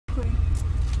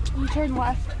You turn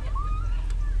left.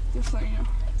 Just so you know.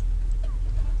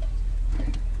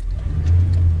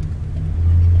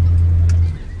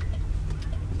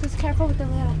 Just careful with the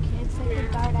little kids, they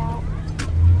could dart out.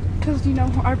 Because, you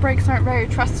know, our brakes aren't very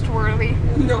trustworthy.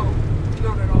 No,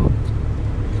 not at all.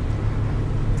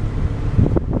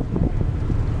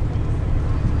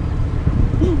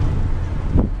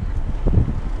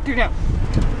 Do now.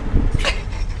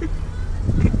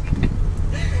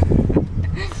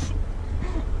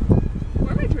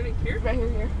 Where am I turning here? Right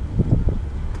here.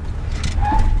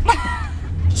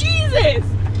 Jesus!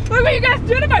 Look what you guys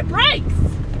do to my brakes!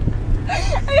 I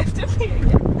have to pee again.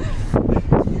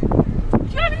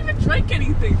 You haven't even drank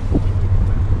anything.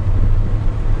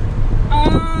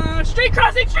 Street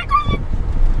crossing, street crossing!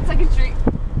 Second street.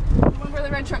 The one where the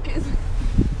red truck is.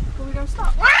 But we gotta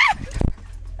stop.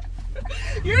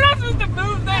 You're not supposed to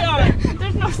move there!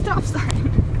 There's no stop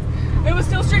sign. It was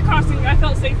still street crossing. I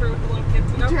felt safer with the little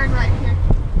kids, you know? Turn right here.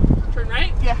 Turn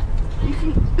right? Yeah. You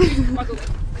can. I'll go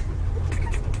left.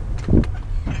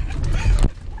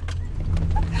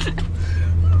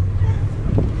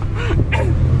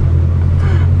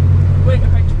 Wait,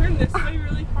 if I turn this way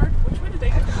really hard, which way did they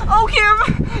go? Oh, Kim!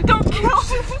 Don't kill.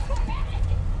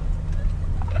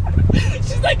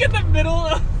 She's like in the middle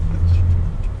of...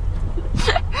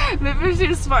 Maybe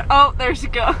she's smart. Oh, there she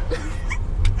goes.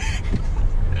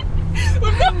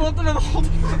 We've got both of them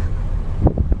holding.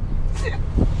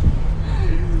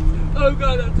 Oh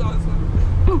god, that's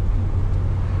awesome.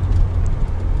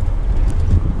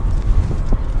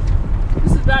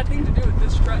 This is a bad thing to do with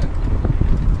this truck.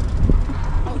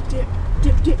 Oh, dip,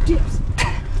 dip, dip, dips.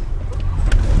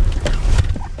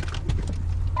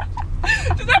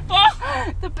 Does that fall?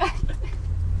 The back.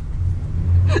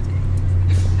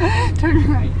 Turn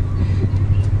right.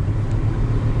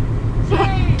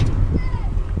 Yay!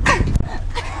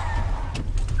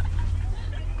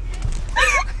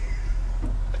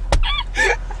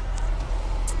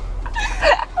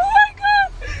 Oh my god!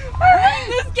 I hate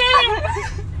this game!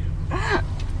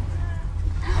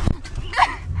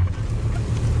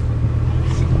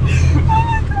 Oh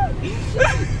my god!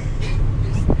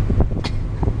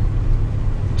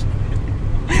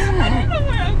 I don't know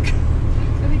where I'm going.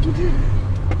 I think you do.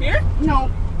 Here? No.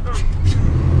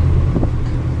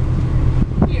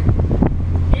 Here.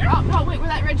 Here? Oh, no, wait, where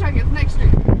that red truck is. Next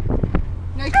street.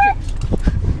 Next street.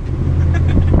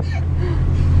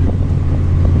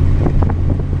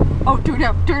 Oh, do it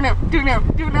now, do it now, do it now,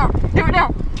 do it now, do it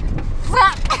now.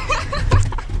 Slap!